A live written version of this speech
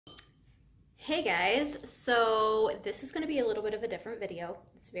Hey guys, so this is going to be a little bit of a different video.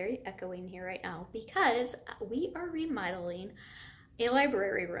 It's very echoing here right now because we are remodeling a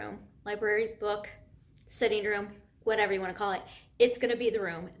library room, library book, sitting room, whatever you want to call it. It's going to be the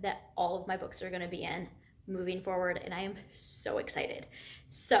room that all of my books are going to be in moving forward, and I am so excited.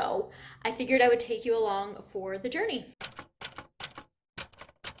 So I figured I would take you along for the journey.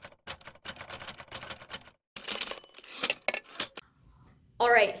 All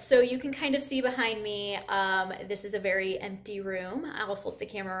right, so you can kind of see behind me, this is a very empty room. I'll flip the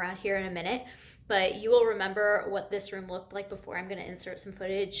camera around here in a minute, but you will remember what this room looked like before. I'm gonna insert some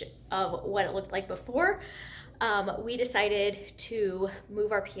footage of what it looked like before. We decided to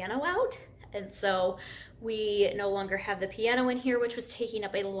move our piano out, and so we no longer have the piano in here, which was taking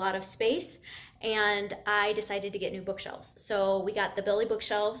up a lot of space, and I decided to get new bookshelves. So we got the Billy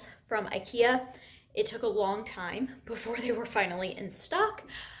bookshelves from IKEA. It took a long time before they were finally in stock,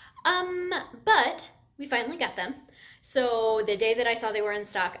 but we finally got them. So the day that I saw they were in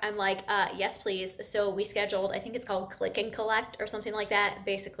stock, I'm like, yes, please. So we scheduled, I think it's called Click and Collect or something like that.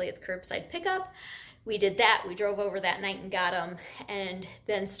 Basically, it's curbside pickup. We did that. We drove over that night and got them, and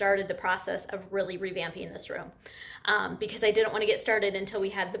then started the process of really revamping this room because I didn't want to get started until we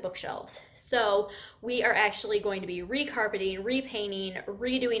had the bookshelves. So we are actually going to be recarpeting, repainting,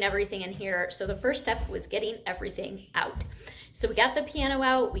 redoing everything in here. So the first step was getting everything out. So we got the piano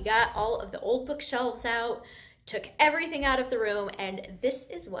out, we got all of the old bookshelves out, took everything out of the room, and this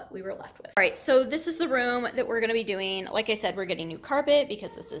is what we were left with. All right, so this is the room that we're gonna be doing. Like I said, we're getting new carpet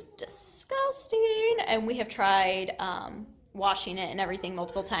because this is disgusting, and we have tried washing it and everything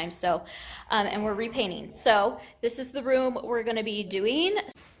multiple times. So, and we're repainting. So this is the room we're gonna be doing.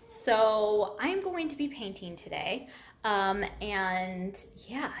 So I'm going to be painting today, and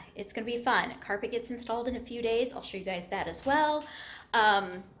yeah, it's gonna be fun. Carpet gets installed in a few days. I'll show you guys that as well.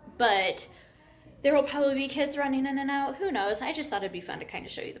 But there will probably be kids running in and out. Who knows? I just thought it'd be fun to kind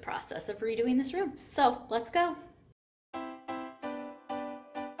of show you the process of redoing this room. So let's go.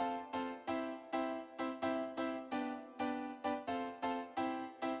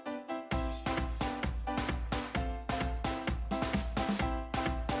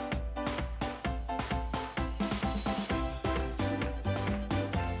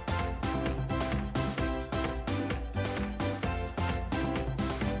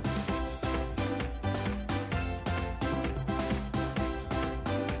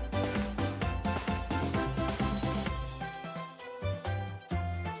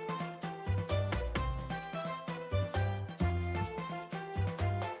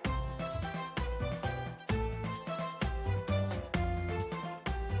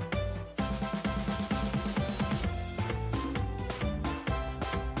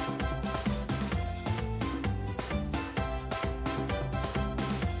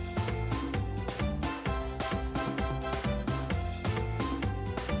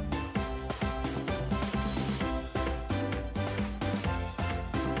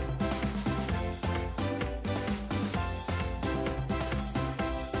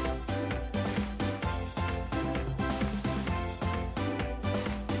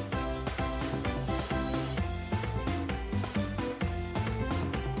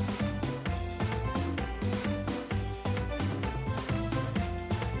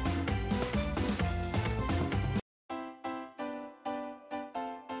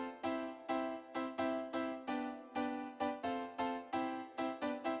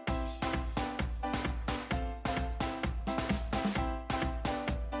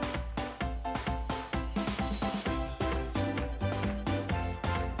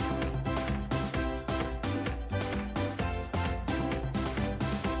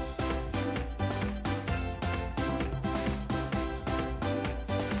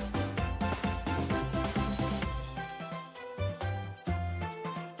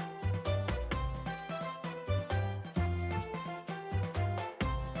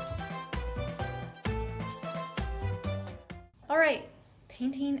 All right,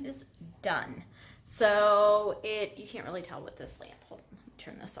 painting is done. So you can't really tell with this lamp. Hold on, let me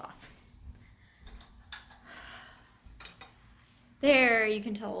turn this off. There, you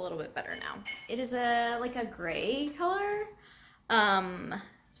can tell a little bit better now. It is like a gray color.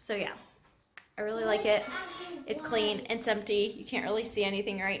 So yeah, I really like it. It's clean, it's empty. You can't really see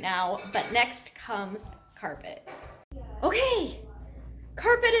anything right now, but next comes carpet. Okay,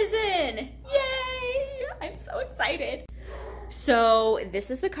 carpet is in, yay! I'm so excited. So this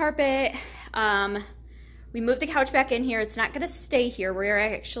is the carpet. We moved the couch back in here. It's not gonna stay here. We're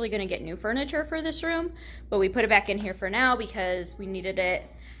actually gonna get new furniture for this room, but we put it back in here for now because we needed it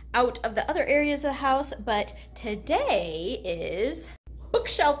out of the other areas of the house. But today is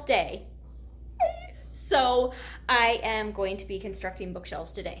bookshelf day. So I am going to be constructing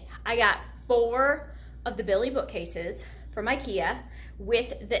bookshelves today. I got 4 of the Billy bookcases from IKEA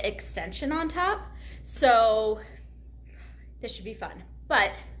with the extension on top. So this should be fun,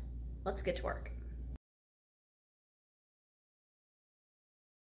 but let's get to work.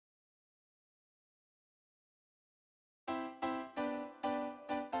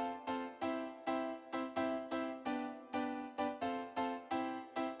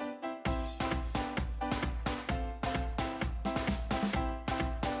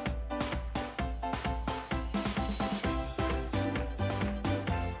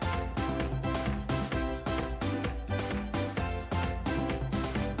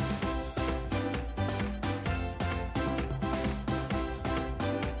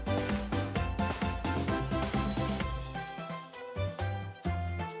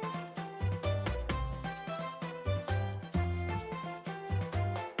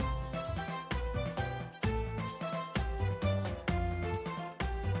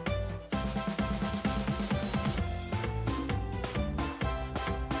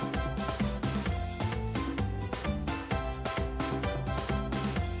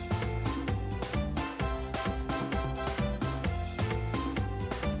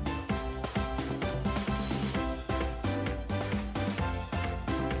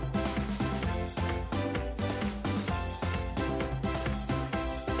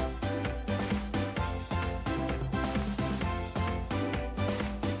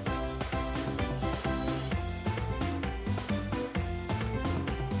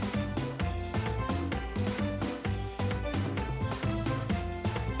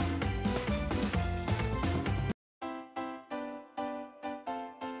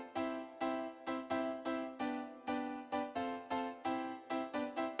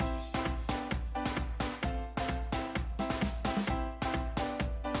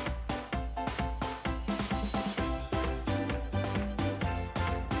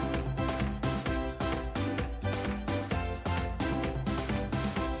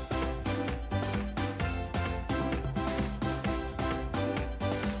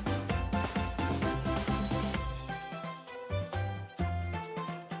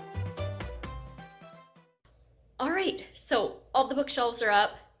 All right, so all the bookshelves are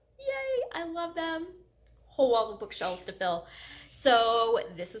up. Yay, I love them. Whole wall of bookshelves to fill. So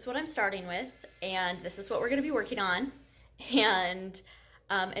this is what I'm starting with, and this is what we're gonna be working on. And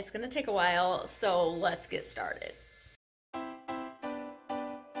it's gonna take a while, so let's get started.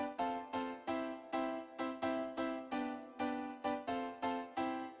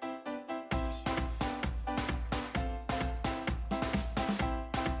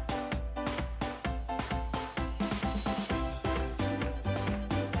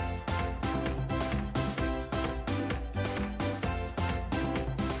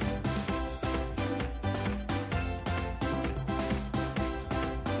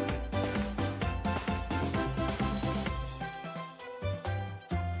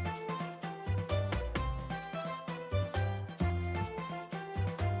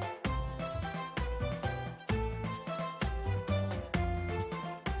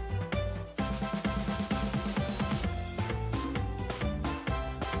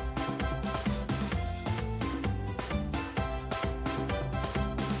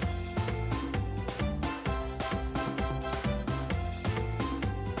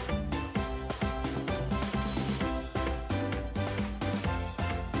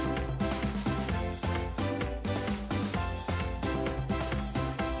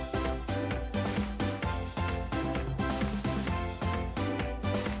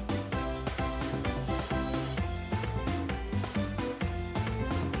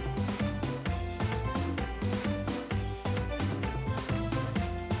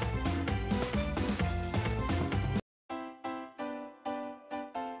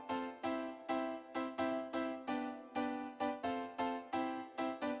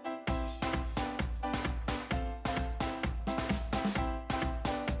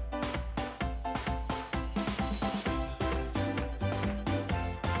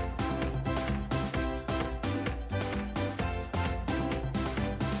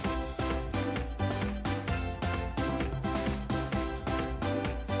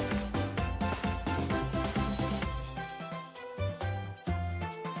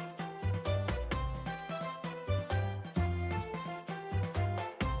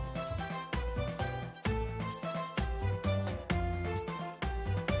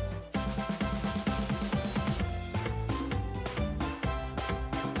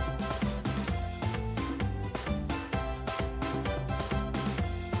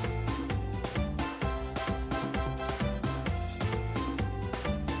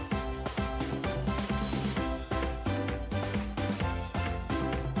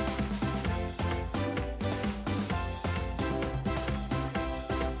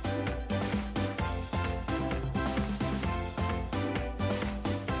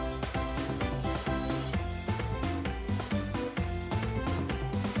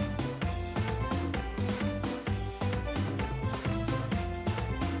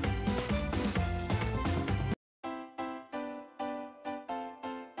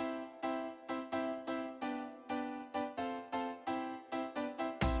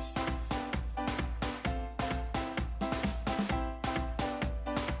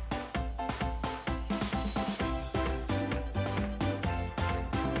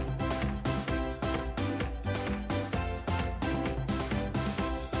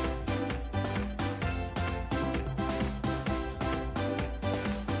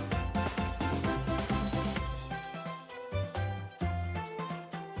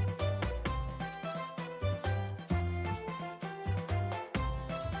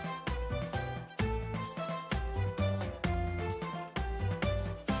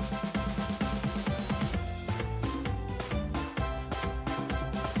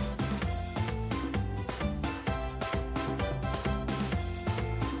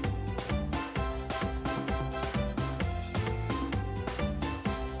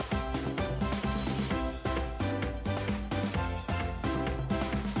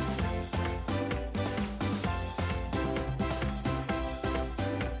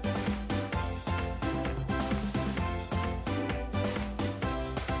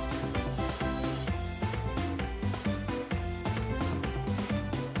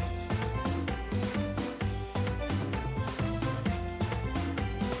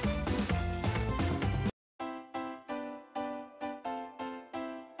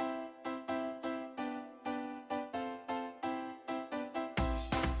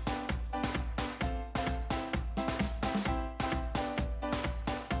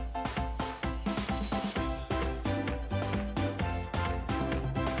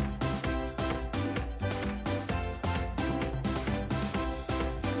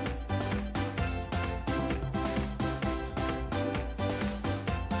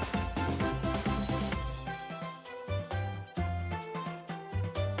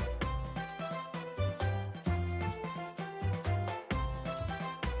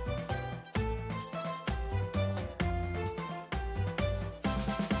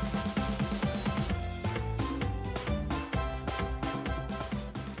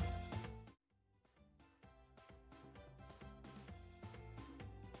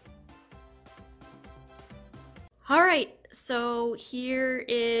 All right, so here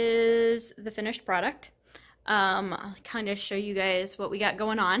is the finished product. I'll kind of show you guys what we got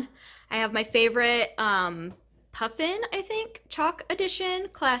going on. I have my favorite Puffin, I think, Chalk Edition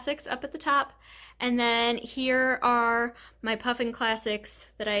Classics up at the top. And then here are my Puffin Classics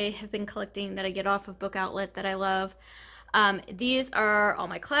that I have been collecting that I get off of Book Outlet that I love. These are all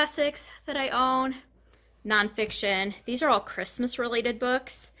my classics that I own, nonfiction. These are all Christmas related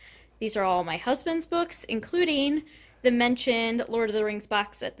books. These are all my husband's books, including the mentioned Lord of the Rings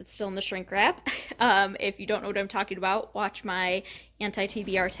box set that's still in the shrink wrap. If you don't know what I'm talking about, watch my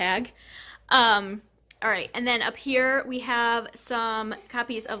anti-TBR tag. All right, and then up here we have some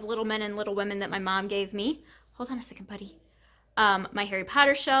copies of Little Men and Little Women that my mom gave me. Hold on a second, buddy. My Harry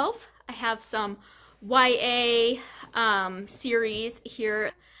Potter shelf. I have some YA series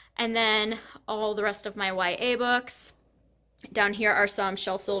here, and then all the rest of my YA books. Down here are some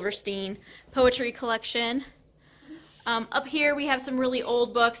Shel Silverstein poetry collection. Up here we have some really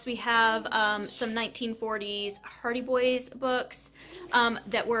old books. We have some 1940s Hardy Boys books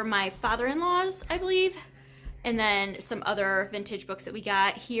that were my father-in-law's, I believe, and then some other vintage books that we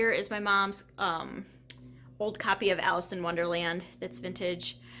got. Here is my mom's old copy of Alice in Wonderland that's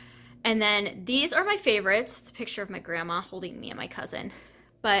vintage. And then these are my favorites. It's a picture of my grandma holding me and my cousin.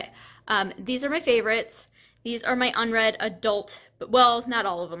 But these are my favorites. These are my unread adult, well, not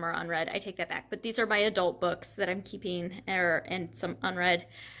all of them are unread, I take that back, but these are my adult books that I'm keeping, and some unread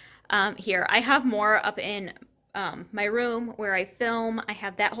here. I have more up in my room where I film. I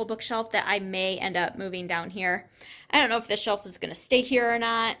have that whole bookshelf that I may end up moving down here. I don't know if this shelf is going to stay here or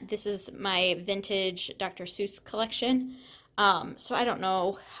not. This is my vintage Dr. Seuss collection, so I don't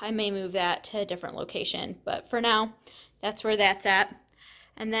know. I may move that to a different location, but for now, that's where that's at.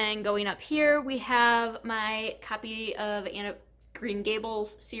 And then going up here, we have my copy of Anna Green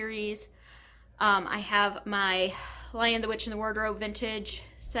Gables series. I have my Lion, the Witch, and the Wardrobe vintage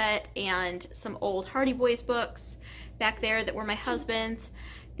set and some old Hardy Boys books back there that were my husband's.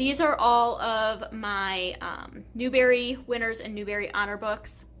 These are all of my Newbery Winners and Newbery Honor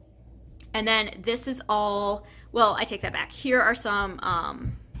books. And then this is all, well, I take that back. Here are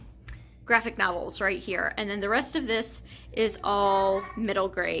some graphic novels right here, and then the rest of this is all middle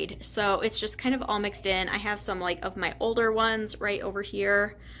grade, so it's just kind of all mixed in. I have some like of my older ones right over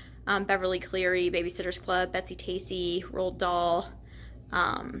here, Beverly Cleary, Babysitter's Club, Betsy Tacy, Roald Dahl,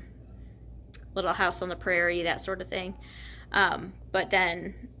 Little House on the Prairie, that sort of thing. But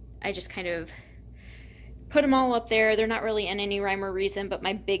then I just kind of put them all up there. They're not really in any rhyme or reason, but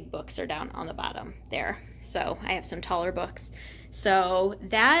my big books are down on the bottom there, so I have some taller books. So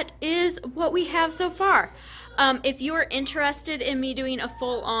that is what we have so far. If you are interested in me doing a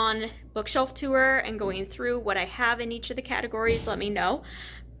full-on bookshelf tour and going through what I have in each of the categories, let me know.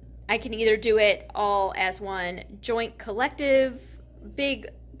 I can either do it all as one joint collective big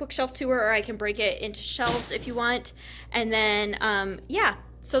bookshelf tour, or I can break it into shelves if you want. And then, yeah,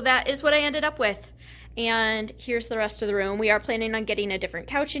 so that is what I ended up with. And here's the rest of the room. We are planning on getting a different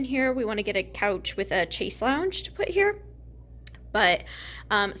couch in here. We want to get a couch with a chase lounge to put here. But,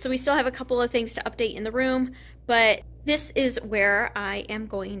 so we still have a couple of things to update in the room, but this is where I am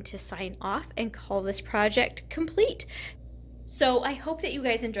going to sign off and call this project complete. So I hope that you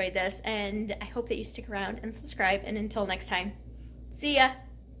guys enjoyed this, and I hope that you stick around and subscribe, and until next time, see ya!